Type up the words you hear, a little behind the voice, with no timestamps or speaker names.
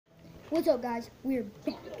What's up, guys? We're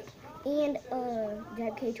back. And,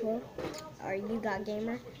 dabk12, or you got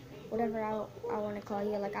gamer, whatever I want to call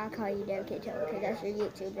you. Like, I'll call you dabk12 because that's your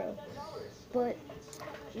YouTube, bro. But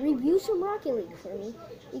review some Rocket League for me,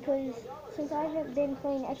 because since I haven't been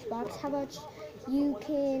playing Xbox, how about you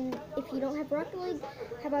can, if you don't have Rocket League,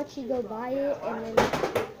 how about you go buy it and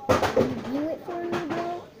then review it for me,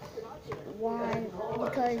 bro? Why?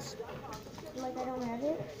 Because, like, I don't have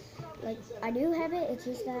it. Like, I do have it, it's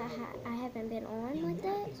just that I haven't been on like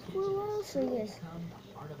that for a while, so yes.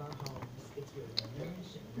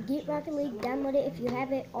 Get Rocket League, download it. If you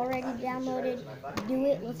have it already downloaded, do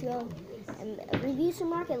it. Let's go. And review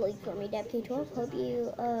some Rocket League for me, dabk12. Hope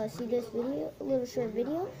you see this video, a little short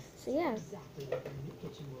video. So yeah.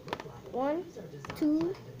 1,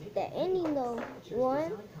 2, the ending though.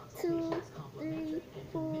 1, 2, 3,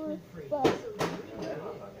 4, 5.